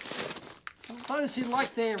 for those who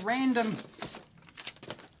like their random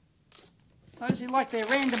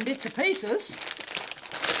bits and pieces,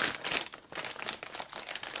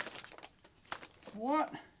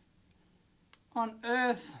 what on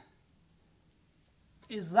earth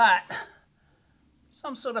is that?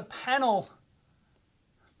 Some sort of panel,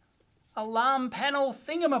 alarm panel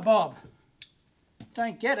thingamabob.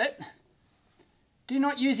 Don't get it. Do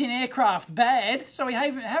not use in aircraft, bad. So we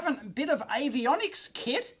have a bit of avionics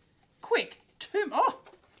kit. Quick,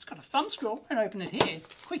 it's got a thumb screw, and open it here.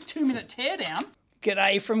 Quick 2-minute teardown.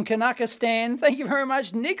 G'day from Kanakistan. Thank you very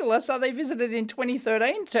much, Nicholas. They visited in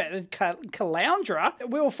 2013 to Caloundra.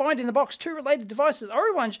 We will find in the box 2 related devices.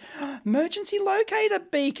 Orange emergency locator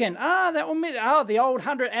beacon. The old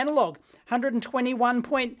 100 analog,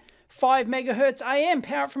 121.5 megahertz AM,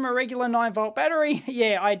 power from a regular 9-volt battery.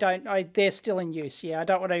 Yeah, they're still in use. Yeah, I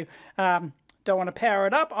don't want to power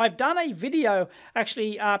it up. I've done a video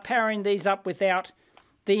actually powering these up without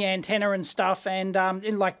the antenna and stuff, and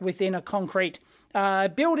within a concrete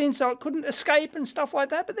building, so it couldn't escape and stuff like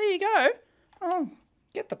that. But there you go. I'll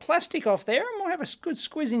get the plastic off there, and we'll have a good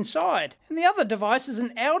squiz inside. And the other device is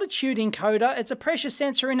an altitude encoder. It's a pressure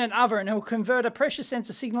sensor in an oven. It will convert a pressure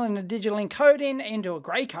sensor signal in a digital encoding into a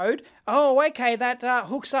grey code. Oh, okay, that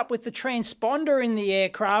hooks up with the transponder in the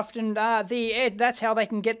aircraft, and that's how they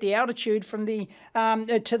can get the altitude from the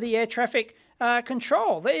to the air traffic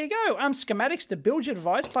control. There you go. Schematics to build your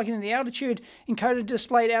device. Plug in the altitude encoder,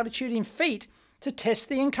 displayed altitude in feet to test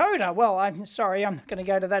the encoder. Well, I'm sorry, I'm not going to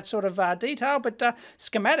go to that sort of detail, but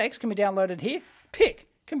schematics can be downloaded here. PIC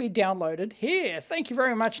can be downloaded here. Thank you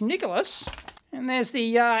very much, Nicholas. And there's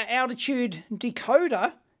the altitude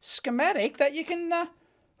decoder schematic that you can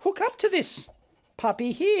hook up to this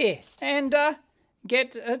puppy here and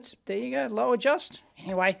get it. There you go, low adjust.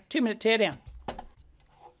 Anyway, 2-minute teardown.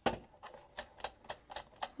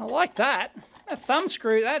 I like that. A thumb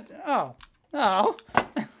screw, that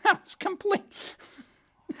was complete.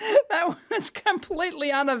 That was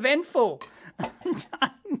completely uneventful. I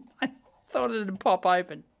thought it'd pop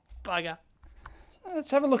open. Bugger. So let's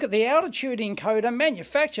have a look at the altitude encoder,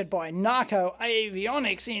 manufactured by Narco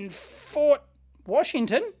Avionics in Fort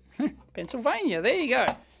Washington, Pennsylvania. There you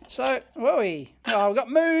go. So, we've got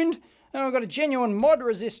mooned, and we've got a genuine mod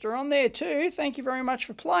resistor on there too. Thank you very much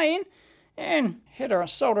for playing. And header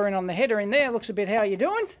soldering on the header in there. Looks a bit how you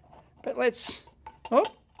doing. But let's...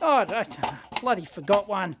 I bloody forgot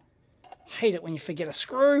one. Hate it when you forget a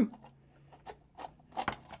screw.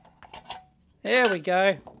 There we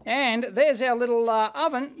go. And there's our little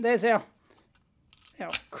oven. There's our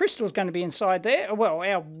crystal's going to be inside there. Well,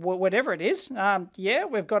 our whatever it is. Yeah,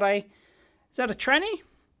 we've got a... Is that a tranny?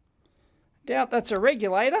 Doubt that's a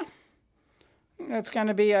regulator. That's going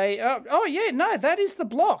to be a... oh, yeah, no, that is the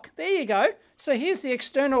block. There you go. So here's the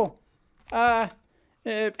external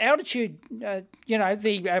altitude, the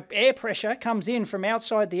air pressure comes in from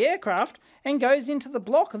outside the aircraft and goes into the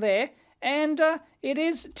block there. And it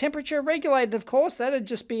is temperature regulated, of course. That would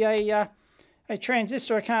just be a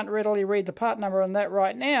transistor. I can't readily read the part number on that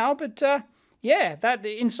right now. But, yeah, that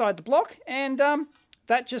inside the block. And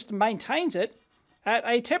that just maintains it at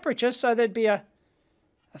a temperature. So there'd be a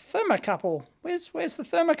thermocouple. Where's the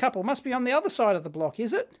thermocouple? Must be on the other side of the block,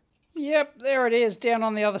 is it? Yep, there it is, down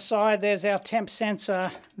on the other side. There's our temp sensor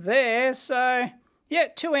there. So, yeah,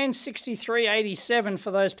 2N6387 for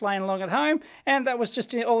those playing along at home. And that was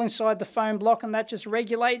just all inside the foam block, and that just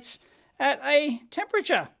regulates at a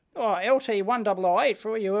temperature. Oh, LT1008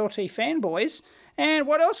 for all you LT fanboys. And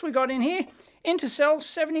what else we got in here? Intercell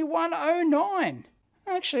 7109.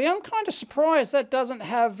 Actually, I'm kind of surprised that doesn't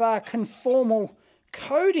have conformal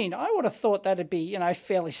coding. I would have thought that'd be, you know,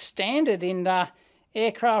 fairly standard in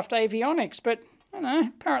aircraft avionics, but I don't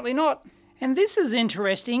know, apparently not. And this is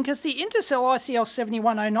interesting because the Intercell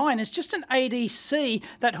ICL7109 is just an ADC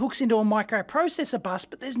that hooks into a microprocessor bus,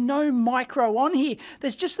 but there's no micro on here.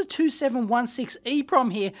 There's just the 2716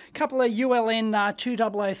 EEPROM here, a couple of ULN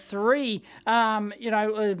 2003,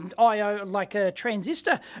 IO, like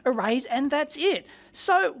transistor arrays, and that's it.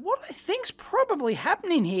 So what I think's probably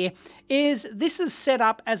happening here is this is set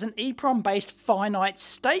up as an EEPROM-based finite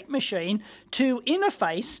state machine to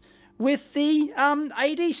interface with the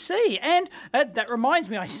ADC. And that reminds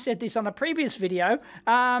me, I said this on a previous video,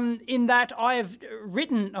 in that I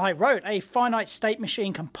wrote a finite state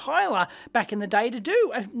machine compiler back in the day to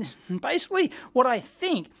do basically what I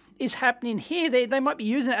think is happening here. They might be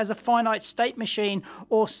using it as a finite state machine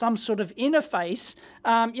or some sort of interface,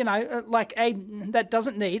 that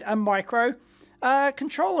doesn't need a micro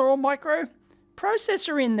controller or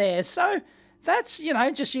microprocessor in there. So that's,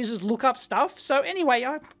 just uses lookup stuff. So anyway,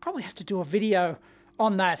 I probably have to do a video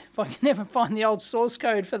on that if I can ever find the old source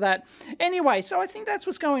code for that. Anyway, so I think that's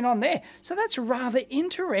what's going on there. So that's rather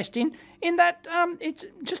interesting in that it's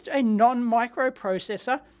just a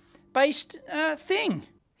non-microprocessor based thing.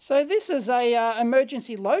 So this is a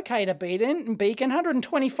emergency locator beacon,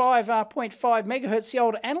 125.5 megahertz, the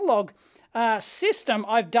old analog system.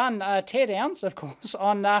 I've done teardowns, of course,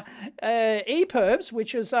 on EPIRBs,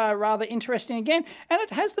 which is rather interesting again, and it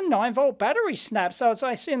has the 9-volt battery snap. So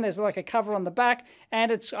I assume there's like a cover on the back,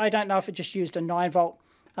 and I don't know if it just used a 9-volt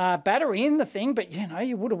battery in the thing, but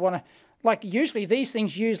you would want to, like, usually these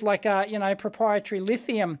things use like proprietary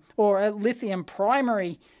lithium or lithium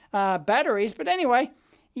primary batteries. But anyway,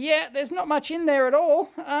 yeah, there's not much in there at all.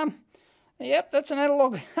 Yep, that's an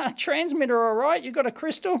analog transmitter, all right. You've got a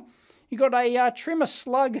crystal. You've got a trimmer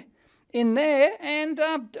slug in there, and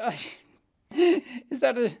is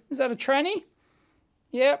that a tranny?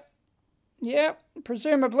 Yep,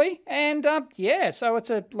 presumably. And yeah, so it's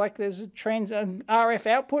there's a RF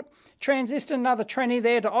output transistor, another tranny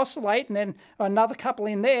there to oscillate, and then another couple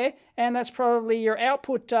in there, and that's probably your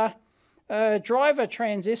output driver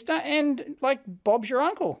transistor, and like Bob's your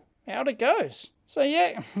uncle. Out it goes. So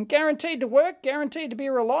yeah, guaranteed to work, guaranteed to be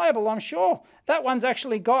reliable, I'm sure. That one's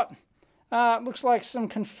actually got looks like some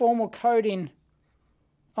conformal coding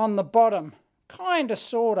on the bottom. Kinda,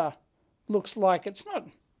 sorta looks like. It's not,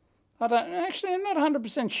 I'm not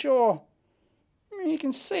 100% sure. You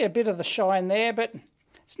can see a bit of the shine there, but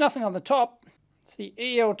it's nothing on the top. It's the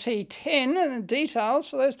ELT10 and the details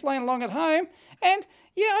for those playing along at home. And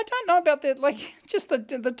yeah, I don't know about that, like just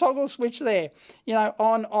the toggle switch there,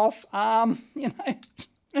 on, off,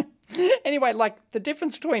 Anyway, like the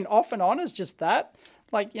difference between off and on is just that.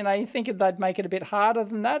 Like, you think they'd make it a bit harder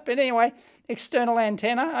than that. But anyway, external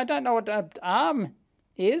antenna. I don't know what arm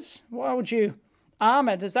is. Why would you arm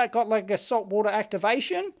it? Has that got like a saltwater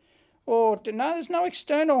activation? Or, no, there's no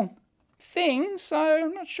external thing. So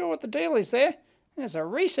I'm not sure what the deal is there. There's a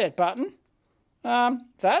reset button.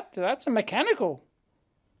 That's a mechanical.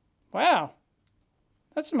 Wow.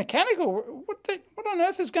 That's a mechanical. What on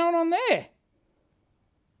earth is going on there?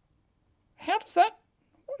 How does that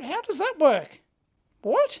work?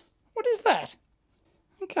 What? What is that?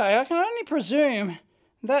 Okay, I can only presume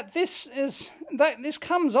that this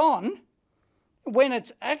comes on when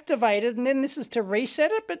it's activated, and then this is to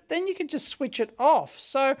reset it, but then you could just switch it off.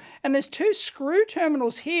 So, and there's two screw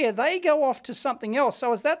terminals here. They go off to something else.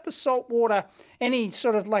 So is that the saltwater, any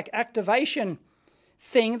sort of like activation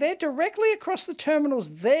thing? They're directly across the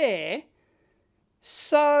terminals there.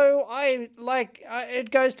 So it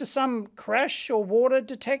goes to some crash or water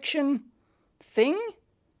detection thing,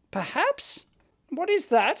 perhaps? What is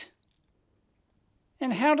that?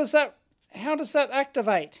 And how does that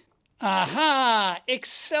activate? Aha!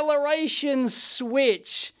 Acceleration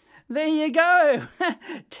switch. There you go.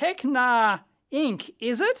 Technar Inc.,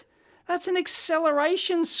 is it? That's an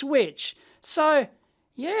acceleration switch. So,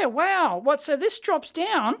 yeah, wow. So this drops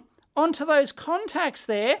down onto those contacts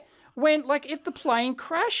there when, like, if the plane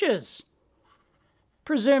crashes,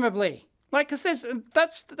 presumably. Like, because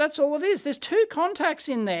that's all it is. There's two contacts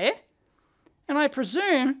in there, and I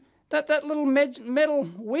presume that little metal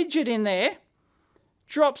widget in there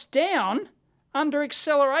drops down under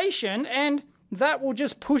acceleration, and that will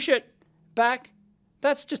just push it back.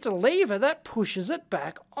 That's just a lever that pushes it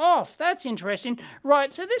back off. That's interesting.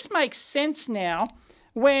 Right, so this makes sense now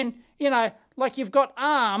when, like you've got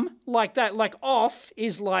arm like that, like off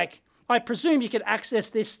is like, I presume you could access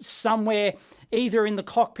this somewhere, either in the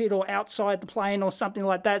cockpit or outside the plane or something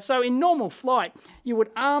like that. So in normal flight, you would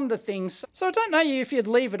arm the things. So I don't know if you'd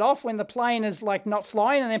leave it off when the plane is like not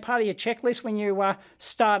flying, and then part of your checklist when you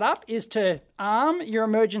start up is to arm your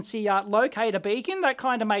emergency locator beacon. That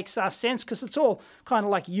kind of makes sense, because it's all kind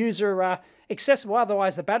of like user accessible.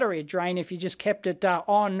 Otherwise the battery would drain if you just kept it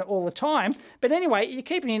on all the time. But anyway, you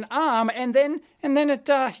keep it in arm, and then it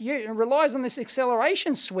relies on this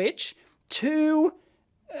acceleration switch to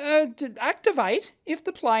activate if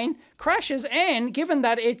the plane crashes. And given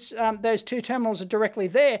that it's those two terminals are directly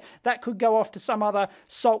there, that could go off to some other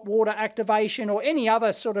saltwater activation or any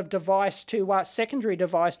other sort of device to secondary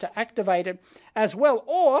device to activate it as well.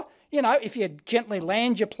 Or, you know, if you gently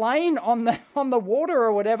land your plane on the water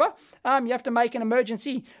or whatever, you have to make an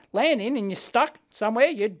emergency landing and you're stuck somewhere.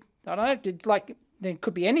 I don't know, like, there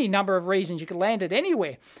could be any number of reasons you could land it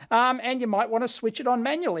anywhere, and you might want to switch it on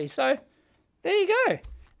manually. So there you go.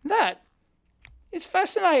 That is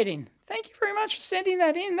fascinating. Thank you very much for sending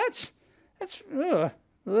that in. It's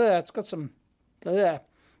got some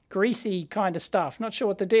greasy kind of stuff. Not sure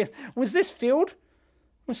what the deal. Was this filled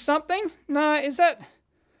with something? No, is that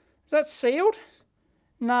sealed?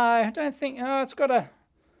 No, I don't think. Oh, it's got a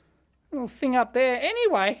little thing up there.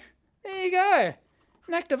 Anyway, there you go.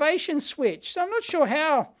 An activation switch. So I'm not sure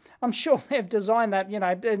how. I'm sure they've designed that, you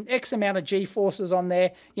know, an X amount of G forces on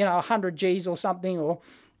there, you know, 100 Gs or something, or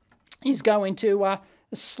is going to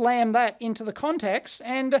slam that into the contacts,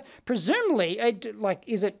 and presumably,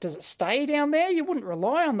 does it stay down there? You wouldn't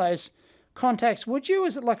rely on those contacts, would you?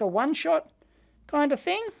 Is it like a one-shot kind of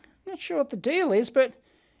thing? Not sure what the deal is, but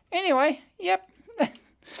anyway, yep,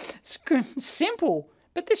 it's simple,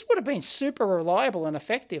 but this would have been super reliable and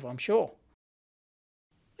effective, I'm sure.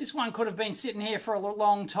 This one could have been sitting here for a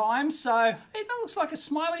long time, so hey, that looks like a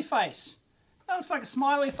smiley face. That looks like a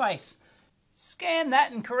smiley face. Scan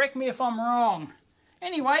that and correct me if I'm wrong.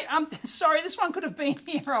 Anyway, sorry, this one could have been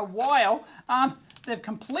here a while. They've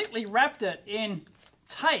completely wrapped it in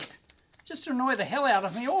tape just to annoy the hell out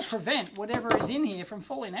of me or prevent whatever is in here from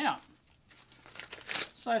falling out.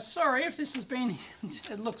 So sorry if this has been,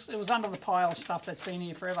 it was under the pile of stuff that's been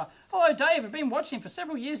here forever. Hello Dave, I've been watching for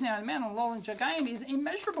several years now, and the amount of knowledge I gained is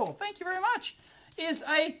immeasurable. Thank you very much. It's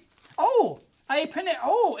a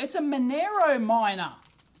Monero miner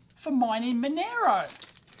for mining Monero.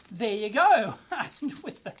 There you go.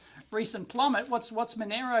 With the recent plummet, what's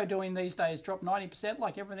Monero doing these days? Dropped 90%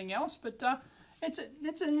 like everything else, but it's a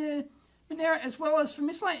Monero, as well as for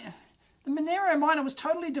miscellaneous. The Monero miner was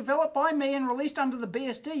totally developed by me and released under the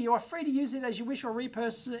BSD. You are free to use it as you wish or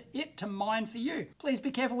repurpose it to mine for you. Please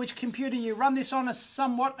be careful which computer you run this on, is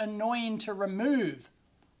somewhat annoying to remove.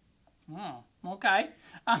 Oh, okay.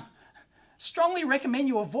 Strongly recommend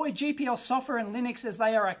you avoid GPL software and Linux, as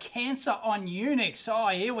they are a cancer on Unix. Oh,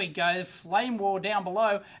 here we go. Flame war down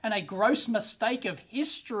below, and a gross mistake of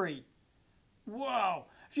history. Whoa.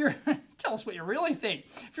 Tell us what you really think.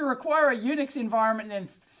 If you require a Unix environment, then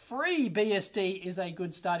free BSD is a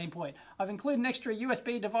good starting point. I've included an extra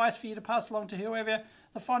USB device for you to pass along to whoever.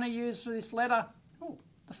 The font I use for this letter,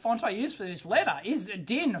 is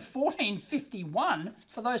DIN 1451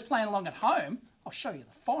 for those playing along at home. I'll show you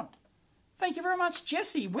the font. Thank you very much,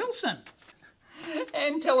 Jesse Wilson.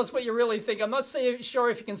 And tell us what you really think. I'm not sure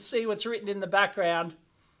if you can see what's written in the background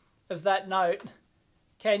of that note.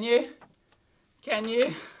 Can you? Can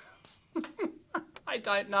you? I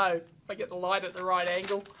don't know if I get the light at the right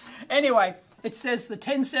angle. Anyway, it says the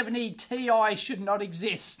 1070 Ti should not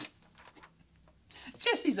exist.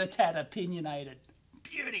 Jesse's a tad opinionated.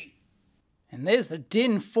 Beauty. And there's the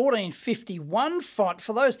DIN 1451 font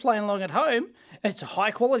for those playing along at home. It's a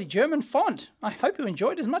high-quality German font. I hope you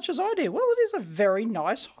enjoyed as much as I do. Well, it is a very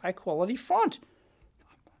nice, high-quality font.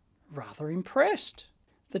 I'm rather impressed.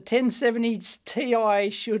 The 1070 Ti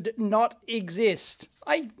should not exist.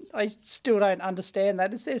 I still don't understand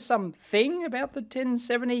that. Is there something about the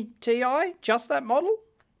 1070 Ti? Just that model?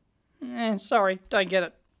 Sorry, don't get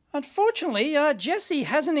it. Unfortunately, Jesse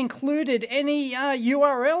hasn't included any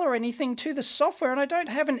URL or anything to the software, and I don't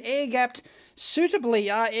have an suitably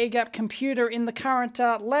air-gapped computer in the current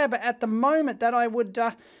lab at the moment that I would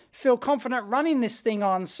feel confident running this thing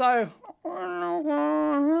on. So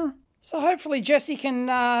hopefully Jesse can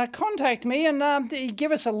contact me and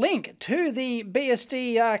give us a link to the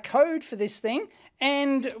BSD code for this thing,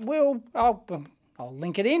 and I'll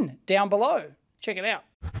link it in down below. Check it out.